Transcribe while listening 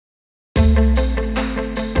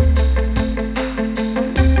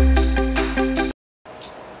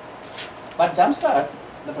But jumpstart,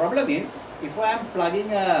 the problem is, if I am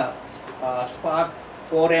plugging a Spark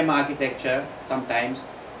 4M architecture sometimes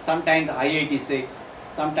i86,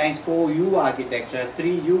 sometimes 4U architecture,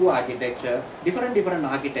 3U architecture, different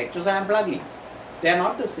architectures I am plugging. They are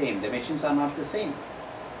not the same, the machines are not the same.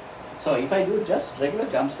 So if I do just regular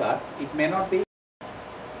jumpstart, it may not be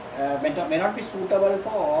suitable for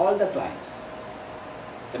all the clients.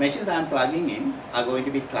 The machines I am plugging in are going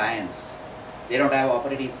to be clients. They don't have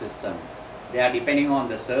operating system. They are depending on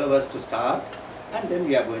the servers to start, and then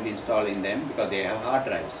we are going to install in them because they have hard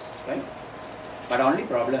drives, right? But only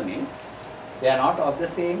problem is they are not of the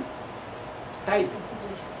same type.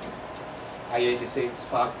 i86,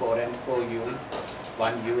 Spark 4M, 4U,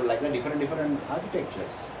 1U, like the different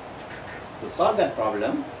architectures. To solve that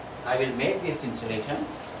problem, I will make this installation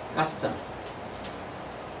custom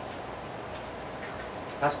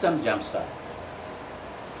jumpstart.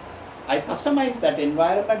 I customize that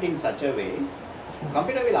environment in such a way,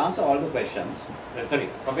 computer will answer all the questions. Sorry,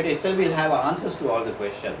 computer itself will have answers to all the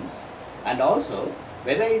questions, and also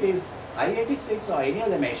whether it is i86 or any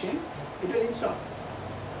other machine, it will install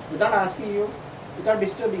without asking you, without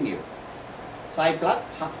disturbing you. So I plug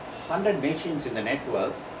 100 machines in the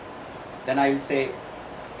network, then I will say,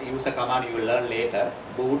 use a command you will learn later,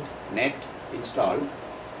 boot, net, install.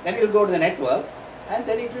 Then you will go to the network, and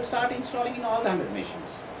then it will start installing in all the 100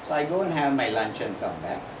 machines. So I go and have my lunch and come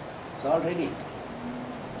back. It's all ready.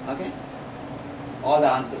 Okay? All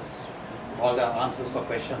the answers for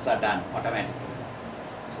questions are done automatically.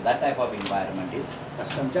 So that type of environment is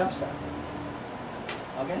custom jumpstart.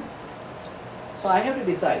 Okay? So I have to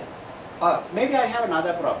decide. Maybe I have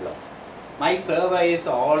another problem. My server is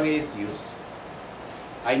always used.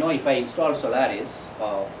 I know if I install Solaris,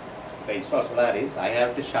 I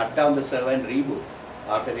have to shut down the server and reboot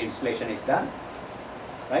after the installation is done,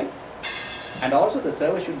 right? And also the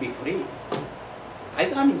server should be free. I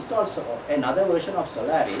can't install another version of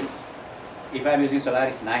Solaris if I am using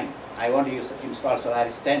Solaris 9. I want to install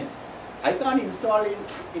Solaris 10. I can't install it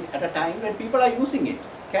at a time when people are using it.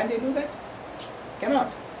 Can they do that?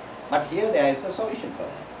 Cannot. But here there is a solution for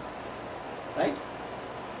that, right?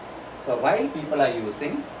 So while people are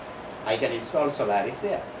using, I can install Solaris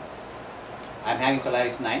there. I am having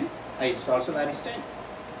Solaris 9, I install Solaris 10,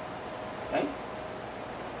 right?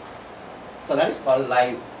 So that is called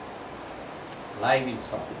live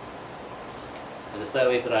install. When the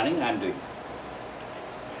server is running, I am doing.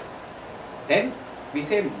 Then we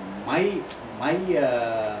say my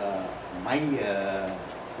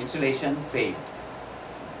installation failed.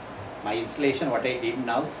 My installation, what I did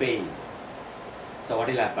now, failed. So what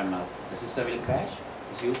will happen now? The system will crash.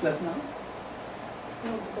 It's useless now.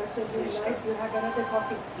 No, because when you live, you have another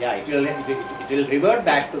copy. Yeah, it will revert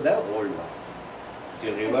back to the old one. It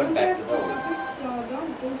will revert back to the old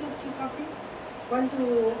one. Don't you have two copies? One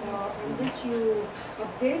on which you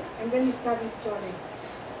update and then you start installing.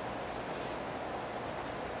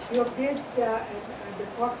 You update the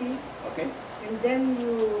copy, okay, and then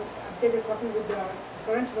you update the copy with the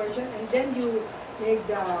current version, and then you make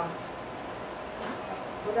the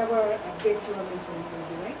whatever update you are making,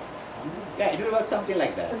 right? Yeah, it will work something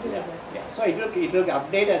like that. Something like that. Yeah. So it will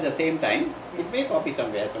update at the same time. It may copy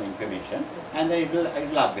somewhere some information, and then it will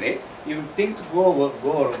upgrade. If things go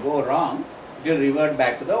wrong, it will revert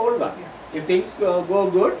back to the old one. If things go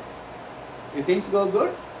good,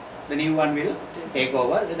 the new one will take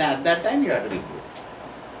over. Then at that time you have to reboot.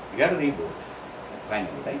 You have to reboot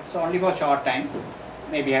finally, right? So only for a short time,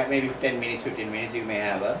 maybe 10 minutes, 15 minutes, you may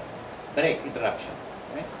have a break, interruption,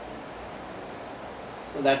 right?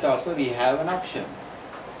 So that also we have an option,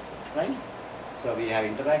 right? So we have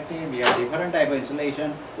interactive, we have different type of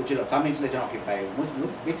installation, which will some installation occupy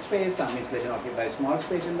big space, some installation occupy small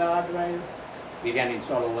space in the hard drive. We can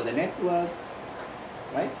install over the network,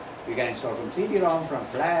 right? We can install from CD-ROM, from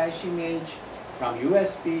flash image, from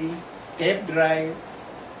USB, tape drive,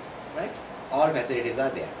 right? All facilities are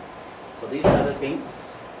there. So these are the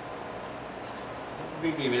things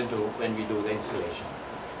we will do when we do the installation.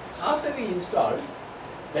 After we install,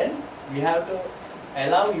 then we have to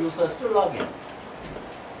allow users to log in.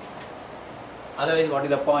 Otherwise, what is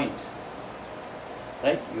the point?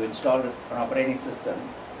 Right? You install an operating system.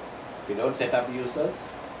 If you don't set up users,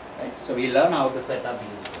 right? So we learn how to set up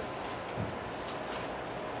users.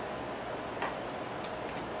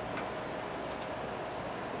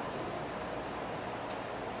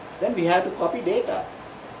 Then we have to copy data.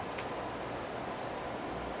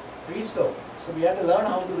 Restore. So we have to learn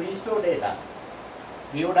how to restore data.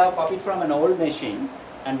 We would have copied from an old machine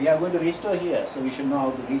and we are going to restore here. So we should know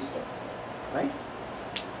how to restore. Right?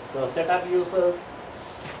 So set up users,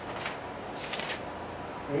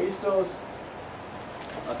 restores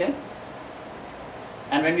Okay.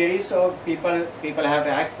 And when we restore, people have to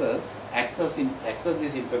access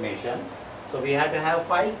this information. So we have to have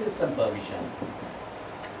file system permission.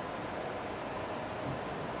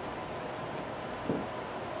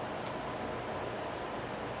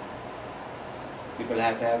 People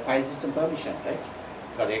have to have file system permission, right?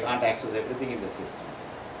 Because they can't access everything in the system.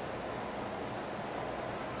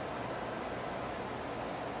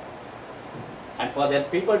 And for the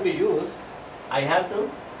people to use, I have to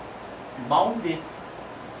mount the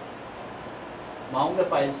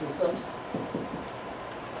file systems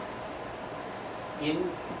in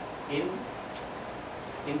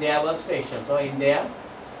their workstations or in their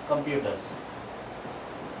computers.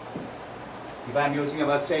 If I am using a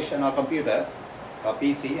workstation or computer or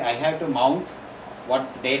PC, I have to mount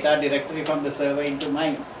what data directory from the server into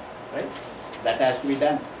mine, right? That has to be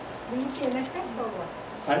done. Will it be NFS or what?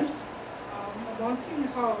 Pardon? Mounting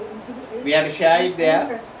how? Into the We have to share it there,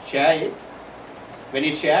 NFS. share it. When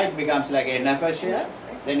it share, it becomes like a NFS share. NFS,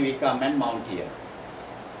 right? Then we come and mount here.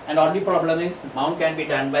 And only problem is mount can be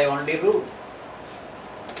done by only root.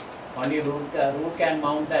 Only root can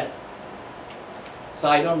mount that. So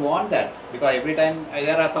I don't want that, because every time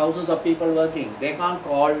there are thousands of people working, they can't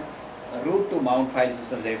call root to mount file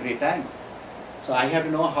systems every time. So I have to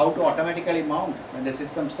know how to automatically mount when the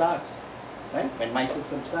system starts, right? When my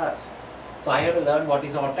system starts. So I have to learn what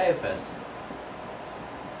is AutoFS.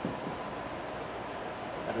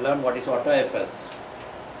 I have to learn what is AutoFS.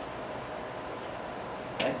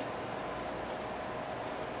 Right?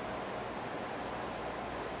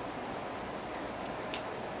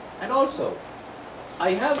 And also, I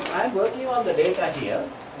am working on the data here.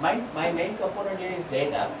 My main component here is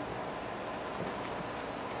data.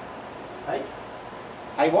 Right?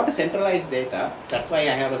 I want to centralize data. That's why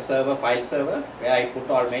I have a server, file server, where I put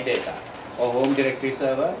all my data. Or home directory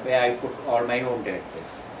server, where I put all my home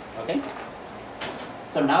directories. Okay?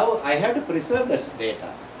 So now I have to preserve this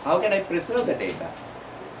data. How can I preserve the data?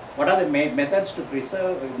 What are the methods to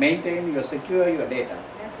preserve, maintain, secure your data?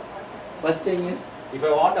 First thing is, if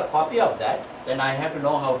I want a copy of that, then I have to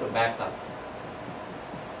know how to back up.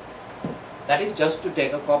 That is just to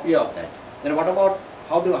take a copy of that. Then what about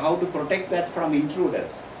how to protect that from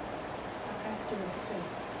intruders?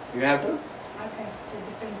 You have to?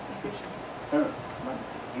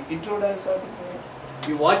 Intruders are different.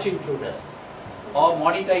 You watch intruders or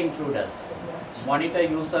monitor intruders. Monitor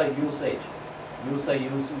user usage,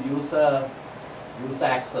 user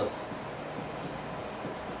access.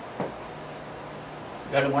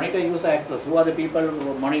 You have to monitor user access. Who are the people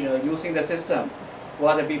using the system? Who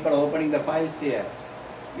are the people opening the files here?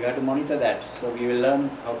 You have to monitor that. So we will learn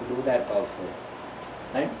how to do that also.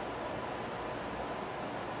 Right?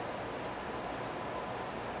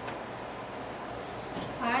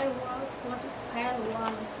 Firewalls, what is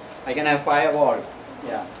firewall? I can have firewall.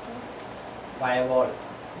 Yeah. Firewall.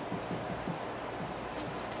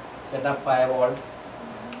 Set up firewall.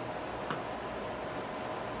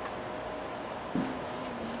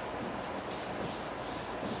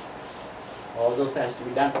 All those has to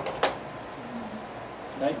be done.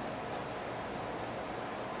 Right?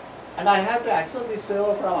 And I have to access this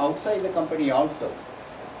server from outside the company also.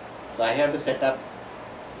 So I have to set up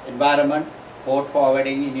environment, port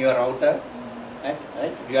forwarding in your router. Right?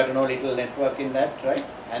 You have to know little network in that, right?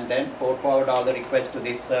 And then port forward all the requests to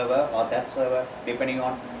this server or that server, depending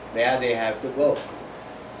on where they have to go.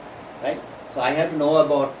 Right? So I have to know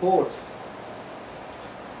about ports.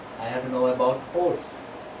 I have to know about ports.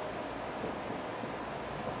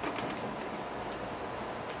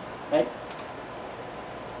 Right?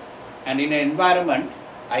 And in an environment,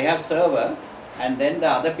 I have server, and then the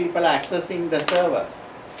other people are accessing the server.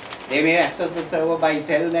 They may access the server by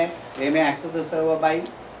telnet, they may access the server by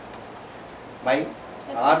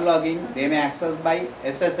rlogging, they may access by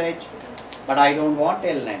SSH, but I don't want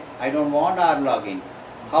telnet, I don't want rlogging.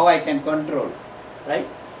 How I can control, right?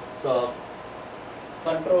 So,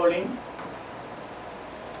 controlling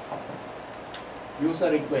user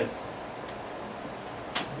requests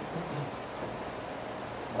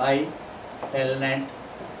by telnet,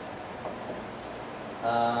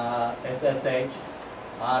 SSH,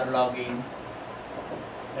 rlogging,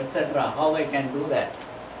 etc. How I can do that,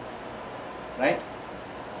 right?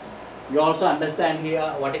 You also understand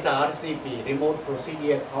here what is RCP, remote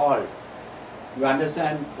procedure call. You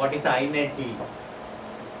understand what is INetD.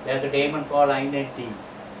 There's a daemon called INetD.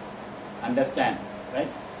 Understand, right?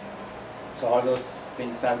 So all those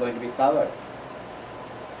things are going to be covered.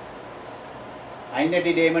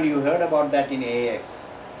 INetD daemon, you heard about that in AX.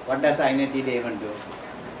 What does INetD daemon do?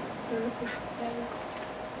 Services.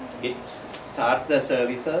 It starts the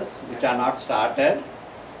services which are not started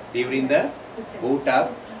during the boot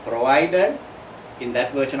up, provided in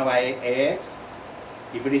that version of AX,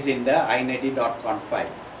 if it is in the inative.conf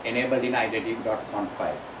file, enabled in inative.conf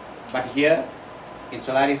file. But here in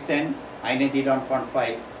Solaris 10, inative.conf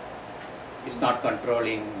file is not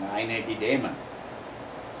controlling inative daemon.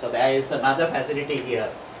 So there is another facility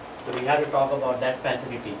here. So we have to talk about that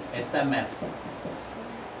facility, SMF.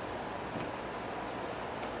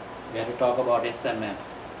 We have to talk about SMF,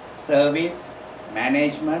 Service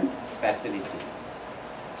Management Facility.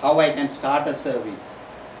 How I can start a service,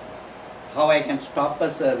 how I can stop a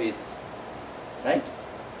service, right?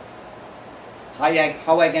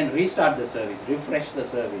 How I can restart the service, refresh the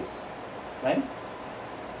service, right?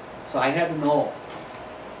 So I have to know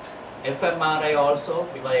fMRI also,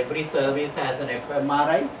 because every service has an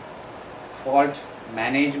fMRI, fault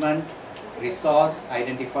management resource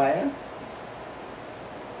identifier,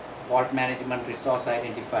 fault management resource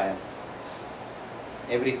identifier,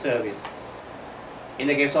 every service. In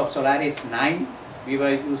the case of Solaris 9, we were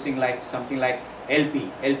using like something like LP.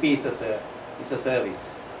 LP is a service.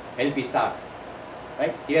 LP start.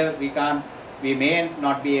 Right? Here we may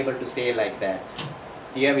not be able to say like that.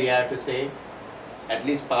 Here we have to say at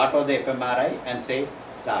least part of the fMRI and say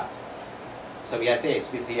start. So we have to say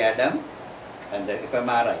SVC Adam and the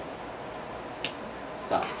fMRI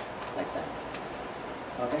start like that.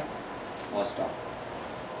 Okay? Or stop.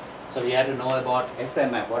 So we have to know about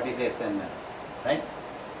SMF. What is SMF? Right?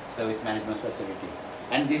 Service Management Facility.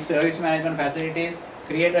 And these service management facilities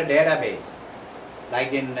create a database.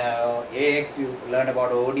 Like in AX, you learn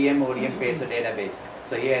about ODM. ODM creates a database.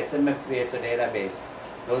 So here SMF creates a database.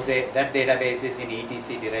 That database is in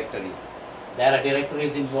ETC directory. There are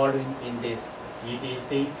directories involved in this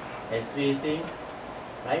ETC, SVC,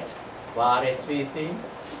 right? var SVC,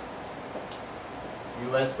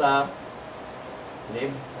 USR,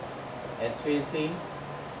 lib, SVC,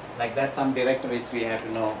 like that. Some directories we have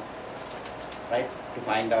to know, right, to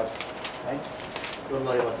find out, right? Don't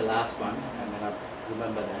worry about the last one, I may not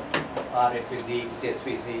remember that. var SVC, ETC,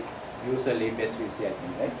 SVC, user lib, SVC, I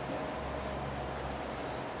think, right?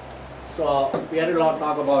 So we have to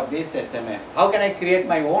talk about this SMF. How can I create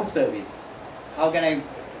my own service? How can I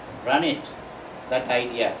run it? That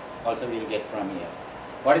idea also we will get from here.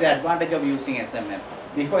 What is the advantage of using SMF?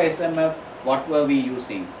 Before SMF, what were we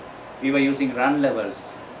using? We were using run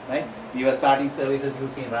levels, right? We were starting services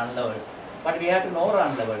using run levels. But we have to know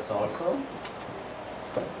run levels also,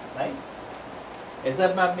 right?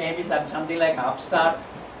 SMF may be something like upstart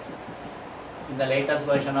in the latest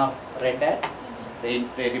version of Red Hat. They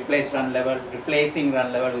replacing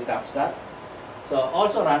run level with upstart. So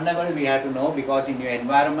also run level we have to know, because in your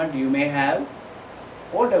environment you may have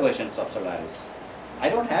older versions of Solaris. I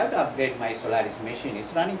don't have to upgrade my Solaris machine,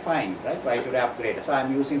 it's running fine, right? Why should I upgrade? So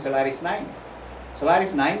I'm using Solaris 9.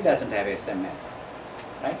 Solaris 9 doesn't have SMF,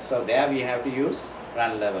 right? So there we have to use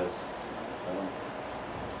run levels.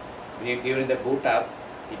 So during the boot up,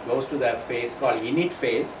 it goes to the phase called init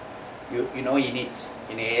phase. You know init.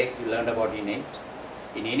 In AX you learned about init.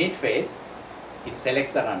 In init phase, it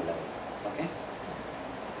selects the run level. Okay.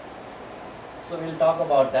 So we'll talk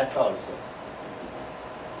about that also.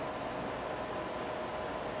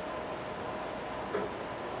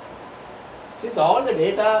 Since all the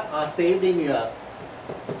data are saved in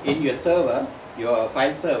your server, your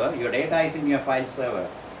file server, your data is in your file server,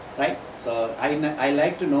 right? So I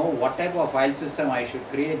like to know what type of file system I should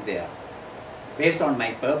create there, based on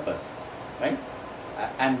my purpose, right?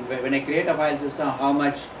 And when I create a file system, how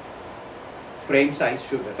much frame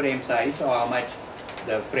size or how much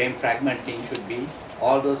the frame fragmenting should be,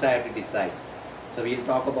 all those I have to decide. So we'll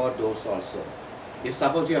talk about those also. If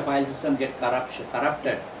suppose your file system get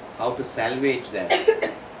corrupted, how to salvage that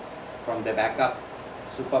from the backup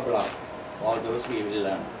superblock, all those we will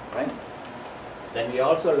learn, right? Then we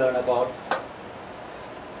also learn about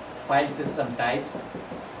file system types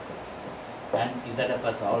and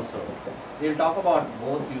ZFS also. We will talk about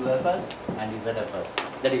both UFS and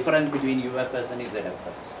ZFS, the difference between UFS and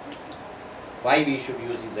ZFS, why we should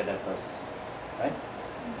use ZFS, right?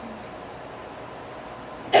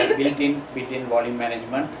 It has built-in volume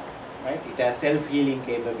management, right? It has self-healing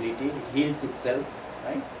capability, it heals itself,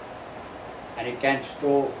 right? And it can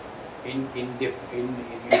store in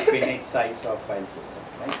infinite size of file system,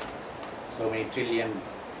 right? So many trillion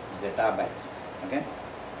zettabytes, okay?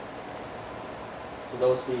 So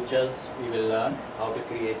those features we will learn, how to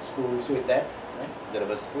create spools with that, right?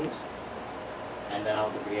 ZFS spools, and then how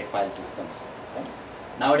to create file systems, right?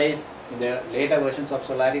 Nowadays, in the later versions of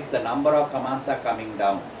Solaris, the number of commands are coming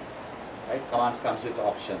down, right? Commands comes with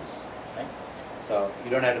options, right? So you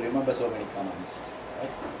don't have to remember so many commands,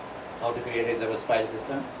 right? How to create a ZFS file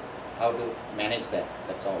system, how to manage that.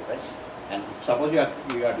 That's all, right? And suppose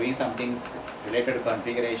you are doing something related to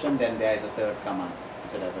configuration, then there is a third command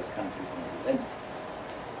instead of this configuration. Then,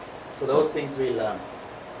 so those things we learn.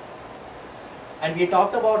 And we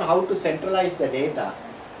talked about how to centralize the data,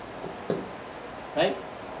 right?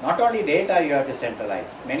 Not only data you have to centralize,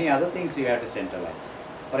 many other things you have to centralize.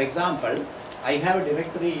 For example, I have a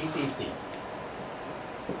directory etc.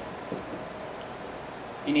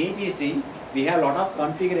 In etc, we have a lot of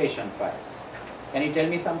configuration files. Can you tell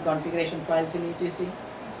me some configuration files in etc?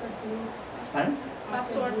 And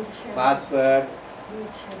Password. password,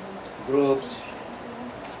 groups,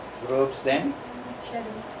 then?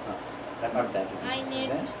 Not that.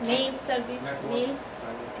 iNet, mail service, mail.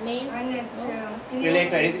 iNet,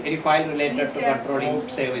 Related, any file related to controlling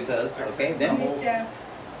services, okay, then?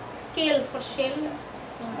 Scale for shell.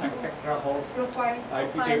 Spectra host, profile.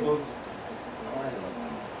 IP File. tables.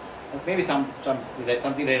 Maybe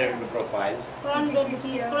something related to profiles. Cron jobs.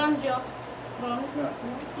 Cron.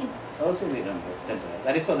 Also we don't have centralized.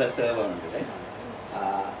 That is for the server only, right?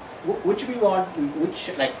 Which we want,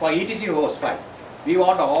 like for etc host file, we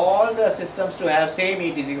want all the systems to have same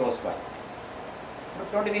etc host file.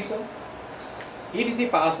 Don't you think so? etc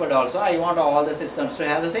password also, I want all the systems to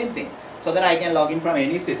have the same thing, so that I can log in from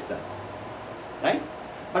any system, right?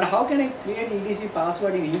 But how can I create etc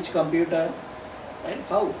password in each computer, right?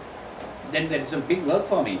 How? Then there is a big work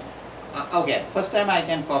for me. Okay, first time I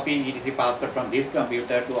can copy etc password from this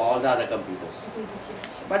computer to all the other computers.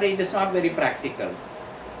 But it is not very practical.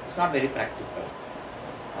 It's not very practical.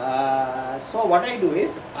 So what I do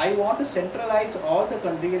is, I want to centralize all the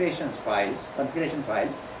configuration files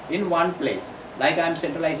in one place. Like I am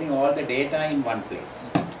centralizing all the data in one place.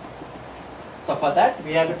 So for that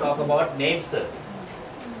we have to talk about name service.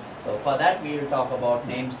 So for that we will talk about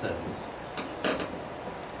name service.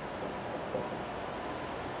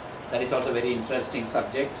 That is also a very interesting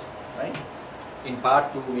subject, right? In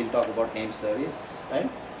part 2 we will talk about name service, right?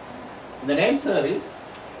 In the name service,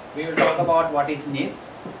 we will talk about what is NIS,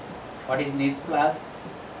 what is NIS plus,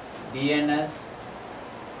 DNS,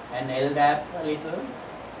 and LDAP a little,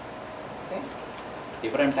 okay?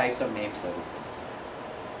 Different types of name services.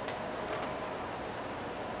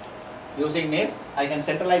 Using NIS, I can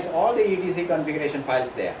centralize all the etc configuration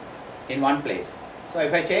files there in one place. So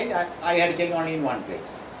if I change, I had to change only in one place.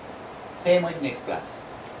 Same with NIS plus.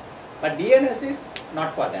 But DNS is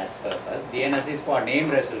not for that purpose. DNS is for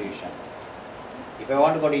name resolution. If I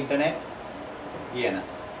want to go to internet, DNS.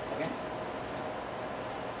 Okay?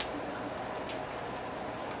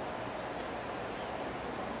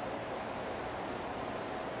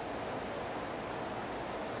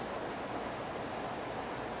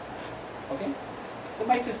 Okay? So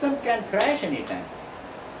my system can crash anytime.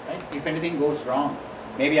 Right? If anything goes wrong,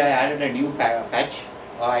 maybe I added a new patch,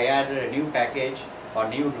 or I added a new package, or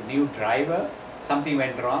new driver, something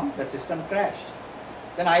went wrong, the system crashed.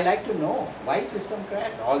 Then I like to know why system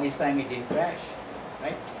crashed. All this time it didn't crash,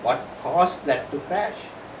 right? What caused that to crash?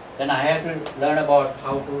 Then I have to learn about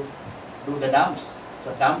how to do the dumps.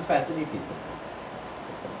 So dump facility,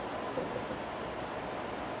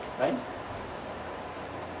 right?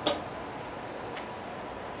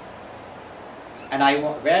 And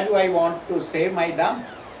where do I want to save my dump?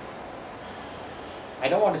 I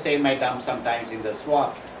don't want to save my dump sometimes in the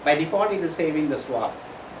swap. By default, it will save in the swap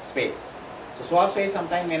space. So swap space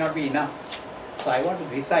sometimes may not be enough. So I want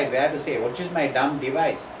to decide where to save. What is my dump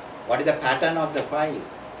device? What is the pattern of the file?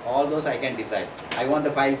 All those I can decide. I want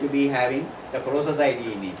the file to be having the process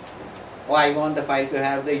ID in it. Or I want the file to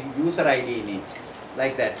have the user ID in it.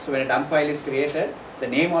 Like that. So when a dump file is created, the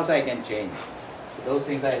name also I can change. So those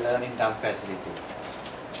things I learn in dump facility.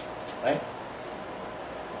 Right?